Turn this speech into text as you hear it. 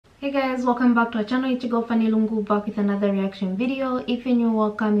Hey guys, welcome back to our channel. It's your girl Fanny Lungu back with another reaction video. If you're new,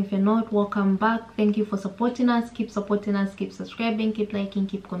 welcome. If you're not, welcome back. Thank you for supporting us. Keep supporting us, keep subscribing, keep liking,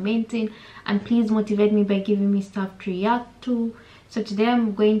 keep commenting, and please motivate me by giving me stuff to react to. So today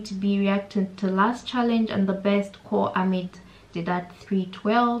I'm going to be reacting to Last Challenge and the best core Ahmed Deedat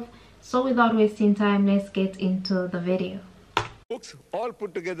 312. So without wasting time, let's get into the video. Books all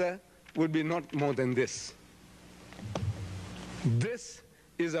put together would be not more than this. This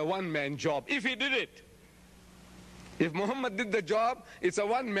is a one-man job, if he did it. If Muhammad did the job, it's a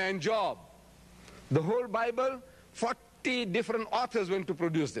one-man job. The whole Bible, 40 different authors went to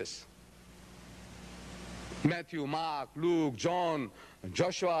produce this. Matthew, Mark, Luke, John,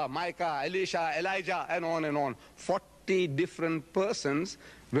 Joshua, Micah, Elisha, Elijah, and on and on. 40 different persons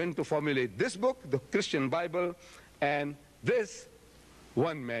went to formulate this book, the Christian Bible, and this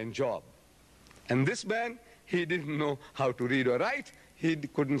one-man job. And this man, he didn't know how to read or write. He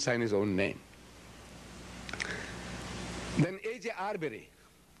couldn't sign his own name. Then A.J. Arbery,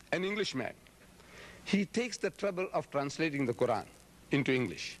 an Englishman, he takes the trouble of translating the Quran into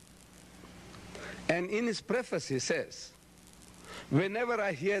English. And in his preface he says, whenever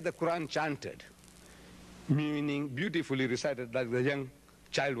I hear the Quran chanted, meaning beautifully recited like the young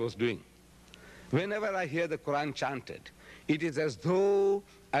child was doing, whenever I hear the Quran chanted, it is as though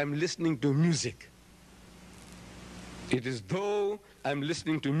I'm listening to music. It is though I'm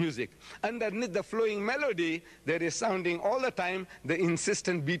listening to music. Underneath the flowing melody, there is sounding all the time the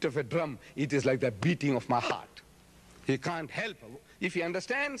insistent beat of a drum. It is like the beating of my heart. He can't help. If he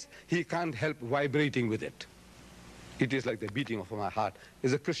understands, he can't help vibrating with it. It is like the beating of my heart.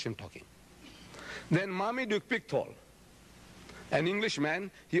 Is a Christian talking. Then Marmaduke Pickthall, an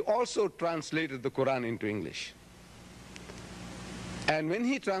Englishman, he also translated the Quran into English. And when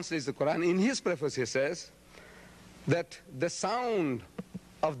he translates the Quran, in his preface he says, that the sound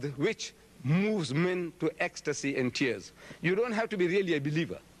of which moves men to ecstasy and tears. You don't have to be really a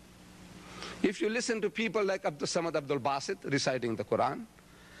believer. If you listen to people like Abdul Samad Abdul Basit reciting the Quran,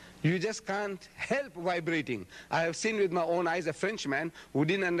 you just can't help vibrating. I have seen with my own eyes a Frenchman who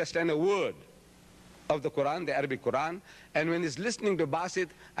didn't understand a word of the Quran, the Arabic Quran, and when he's listening to Basit,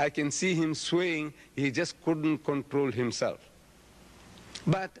 I can see him swaying. He just couldn't control himself.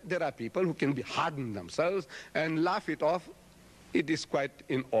 But there are people who can be hardened themselves and laugh it off. It is quite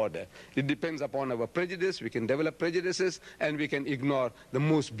in order. It depends upon our prejudice. We can develop prejudices and we can ignore the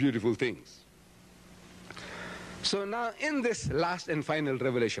most beautiful things. So now in this last and final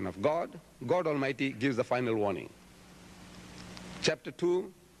revelation of God, God Almighty gives the final warning. Chapter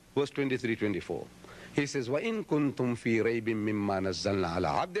 2, verse 23-24. He says, وَإِن كُنْتُمْ فِي رَيْبٍ مِّمَّا نَزَّلْنَا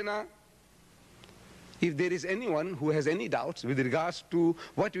عَلَىٰ عَبْدِنَا. If there is anyone who has any doubts with regards to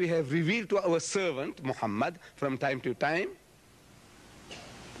what we have revealed to our servant Muhammad from time to time,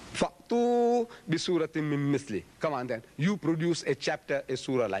 فَأْتُوا بِسُورَةٍ مِّن مِّثْلِهِ. Come on then, you produce a chapter, a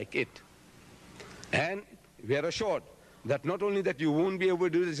surah like it. And we are assured that not only that you won't be able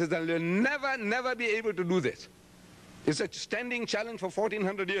to do this, that you'll never be able to do this. It's a standing challenge for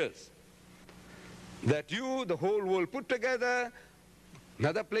 1400 years. That you, the whole world put together.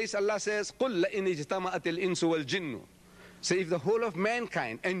 Another place Allah says, قُلْ لَإِنِ اجْتَمَعَتِ الْإِنسُ وَالْجِنُّ. Say if the whole of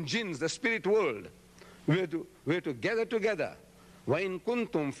mankind and jinns, the spirit world, were to gather together, وَإِن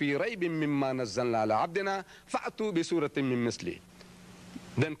كُنْتُمْ فِي رَيْبٍ مِّمَّا نَزَّلْنَا عَلَىٰ عَبْدِنَا فَأْتُوا بِسُورَةٍ مِّن مِّثْلِهِ.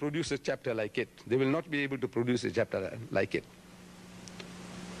 Then produce a chapter like it. They will not be able to produce a chapter like it.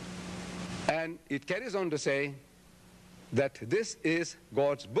 And it carries on to say that this is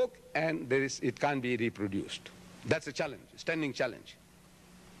God's book and it can't be reproduced. That's a challenge, a standing challenge.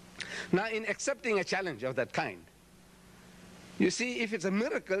 Now, in accepting a challenge of that kind, you see, if it's a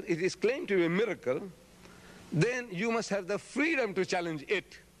miracle, it is claimed to be a miracle, then you must have the freedom to challenge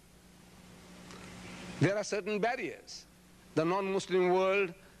it. There are certain barriers. The non-Muslim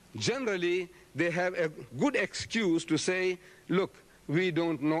world, generally, they have a good excuse to say, look, we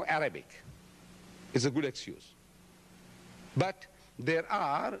don't know Arabic. It's a good excuse. But there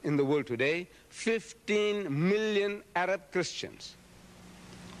are, in the world today, 15 million Arab Christians.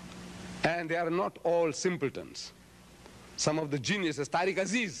 And they are not all simpletons. Some of the geniuses, Tariq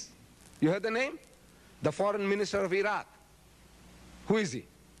Aziz, you heard the name? The foreign minister of Iraq. Who is he?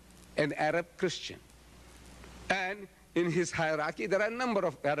 An Arab Christian. And in his hierarchy, there are a number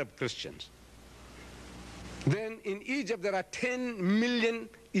of Arab Christians. Then in Egypt, there are 10 million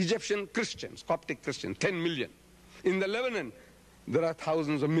Egyptian Christians, Coptic Christians, 10 million. In the Lebanon, there are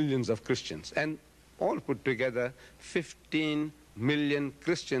thousands of millions of Christians. And all put together, 15 million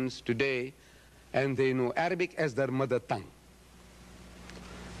Christians today, and they know Arabic as their mother tongue.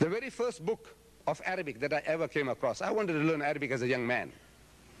 The very first book of Arabic that I ever came across, I wanted to learn Arabic as a young man.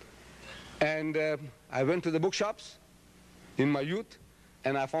 And I went to the bookshops in my youth,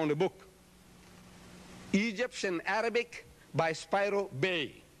 and I found a book, Egyptian Arabic by Spiro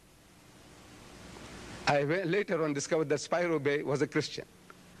Bey. I later on discovered that Spiro Bey was a Christian.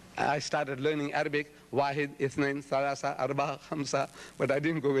 I started learning Arabic, Wahid, Ithnain, Thalasa, Arba, Khamsa, but I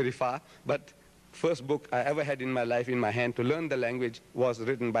didn't go very far. But first book I ever had in my life in my hand to learn the language was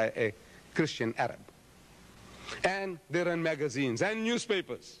written by a Christian Arab. And they run magazines and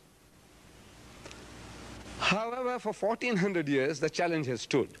newspapers. However, for 1400 years, the challenge has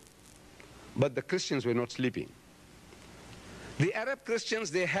stood. But the Christians were not sleeping. The Arab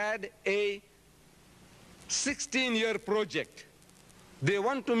Christians, they had a 16-year project. They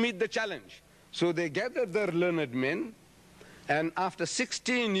want to meet the challenge. So they gathered their learned men, and after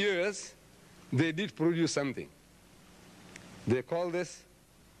 16 years, they did produce something. They call this,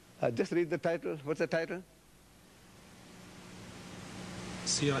 just read the title. What's the title?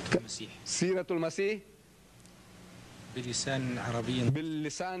 Siratul Masih. Siratul Masih. بلسان عربي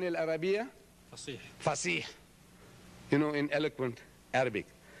باللسان العربية فصيح. فصيح. You know, in eloquent Arabic.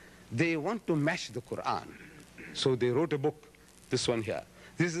 They want to match the Quran. So they wrote a book, this one here.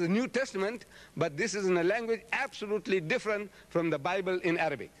 This is the New Testament, but this is in a language absolutely different from the Bible in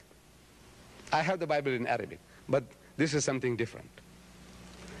Arabic. I have the Bible in Arabic, but this is something different.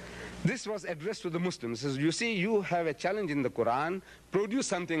 This was addressed to the Muslims. It says, you see, you have a challenge in the Quran, produce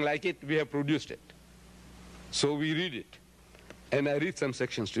something like it, we have produced it. So we read it. And I read some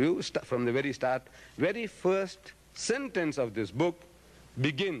sections to you from the very start. Very first sentence of this book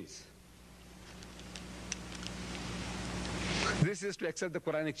begins. This is to accept the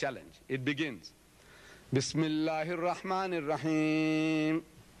Quranic challenge. It begins. Bismillahir Rahmanir Rahim.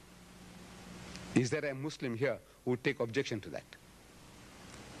 Is there a Muslim here who would take objection to that?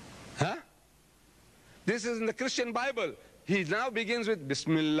 Huh? This is in the Christian Bible. He now begins with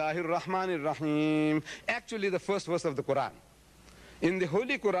Bismillahir Rahmanir Rahim. Actually the first verse of the Quran. In the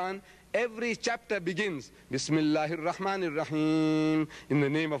Holy Quran, every chapter begins Bismillahir Rahmanir Rahim, in the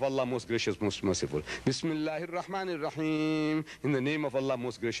name of Allah most gracious, most merciful. Bismillahir Rahmanir Rahim, in the name of Allah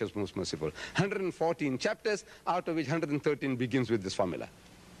most gracious, most merciful. 114 chapters, out of which 113 begins with this formula.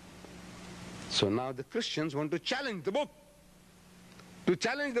 So now the Christians want to challenge the book. To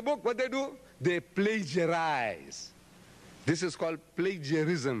challenge the book, what they do? They plagiarize. This is called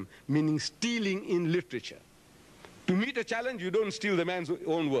plagiarism, meaning stealing in literature. To meet a challenge, you don't steal the man's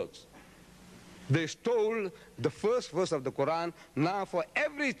own works. They stole the first verse of the Quran. Now for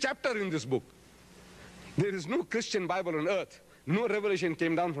every chapter in this book, there is no Christian Bible on earth. No revelation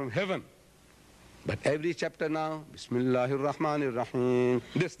came down from heaven. But every chapter now, Bismillahir Rahmanir Rahim.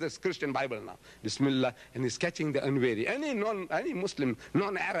 This Christian Bible now, Bismillah, and he's catching the unwary. Any Muslim,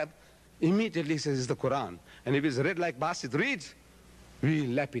 non-Arab, immediately says it's the Quran. And if it's read like Basit reads, we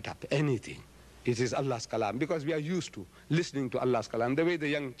lap it up, anything. It is Allah's Kalam, because we are used to listening to Allah's Kalam, the way the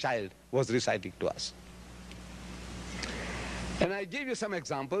young child was reciting to us. And I gave you some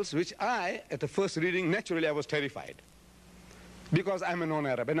examples, which I, at the first reading, naturally I was terrified. Because I'm a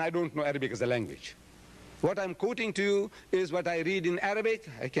non-Arab, and I don't know Arabic as a language. What I'm quoting to you is what I read in Arabic.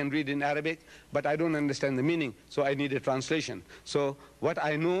 I can read in Arabic, but I don't understand the meaning, so I need a translation. So what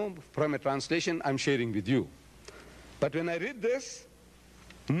I know from a translation, I'm sharing with you. But when I read this,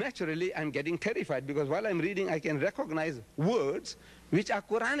 naturally I'm getting terrified, because while I'm reading, I can recognize words which are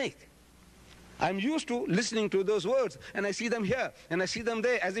Quranic. I'm used to listening to those words, and I see them here, and I see them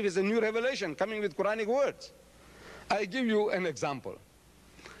there, as if it's a new revelation coming with Quranic words. I give you an example.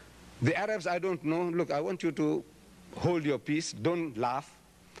 The Arabs, I don't know. Look, I want you to hold your peace. Don't laugh,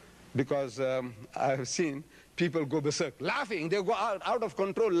 because I have seen people go berserk, laughing. They go out of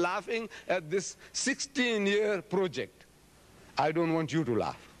control, laughing at this 16-year project. I don't want you to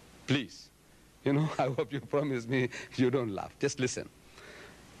laugh, please. You know, I hope you promise me you don't laugh. Just listen.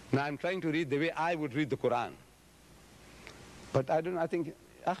 Now, I'm trying to read the way I would read the Quran. But I think,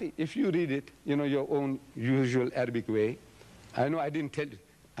 Akhi, if you read it, you know, your own usual Arabic way, I know I didn't tell you.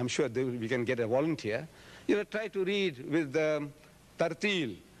 I'm sure we can get a volunteer. You know, try to read with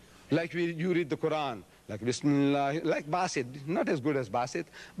tartil, like you read the Quran, like Bismillah, like Basit, not as good as Basit,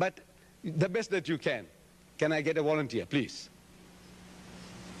 but the best that you can. Can I get a volunteer, please?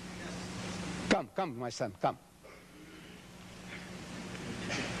 Come, my son, come.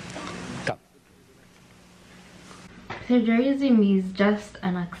 Come. Plagiarism is just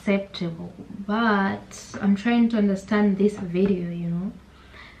unacceptable, but I'm trying to understand this video, you know.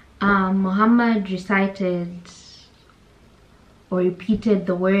 Muhammad recited or repeated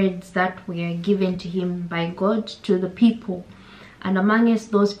the words that were given to him by God to the people, and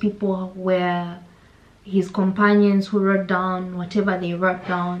amongst those people were his companions who wrote down whatever they wrote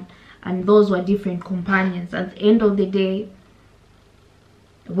down, and those were different companions. At the end of the day,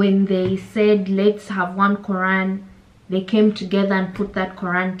 when they said let's have one Quran, they came together and put that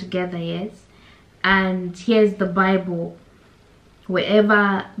Quran together, yes. And here's the Bible.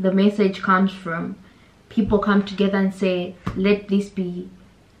 Wherever the message comes from, people come together and say, let this be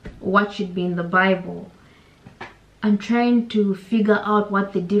what should be in the Bible. I'm trying to figure out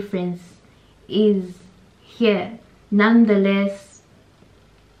what the difference is here. Nonetheless,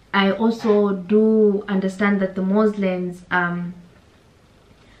 I also do understand that the Muslims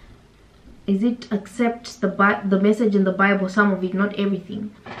accept the message in the Bible, some of it, not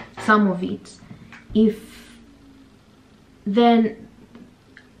everything, some of it. Then,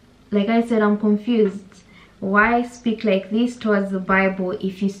 like I said, I'm confused. Why speak like this towards the Bible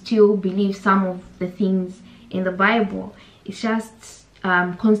if you still believe some of the things in the Bible? It's just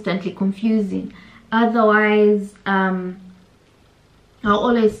constantly confusing. Otherwise, I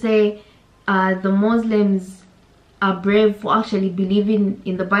always say the Muslims are brave for actually believing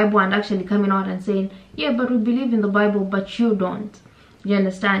in the Bible and actually coming out and saying, yeah, but we believe in the Bible, but you don't. You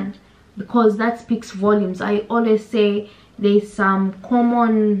understand? Because that speaks volumes. I always say there's some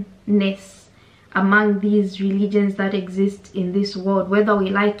commonness among these religions that exist in this world. Whether we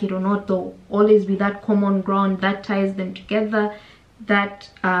like it or not, there'll always be that common ground that ties them together, that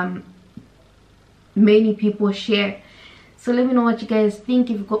many people share. So let me know what you guys think.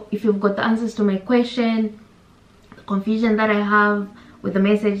 If you've got the answers to my question, the confusion that I have with the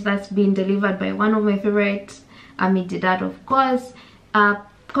message that's being delivered by one of my favorites, Ahmed Deedat, of course.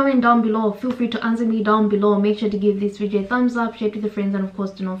 Comment down below. Feel free to answer me down below. Make sure to give this video a thumbs up, share it with your friends, and of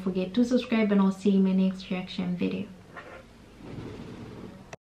course do not forget to subscribe, and I'll see you in my next reaction video.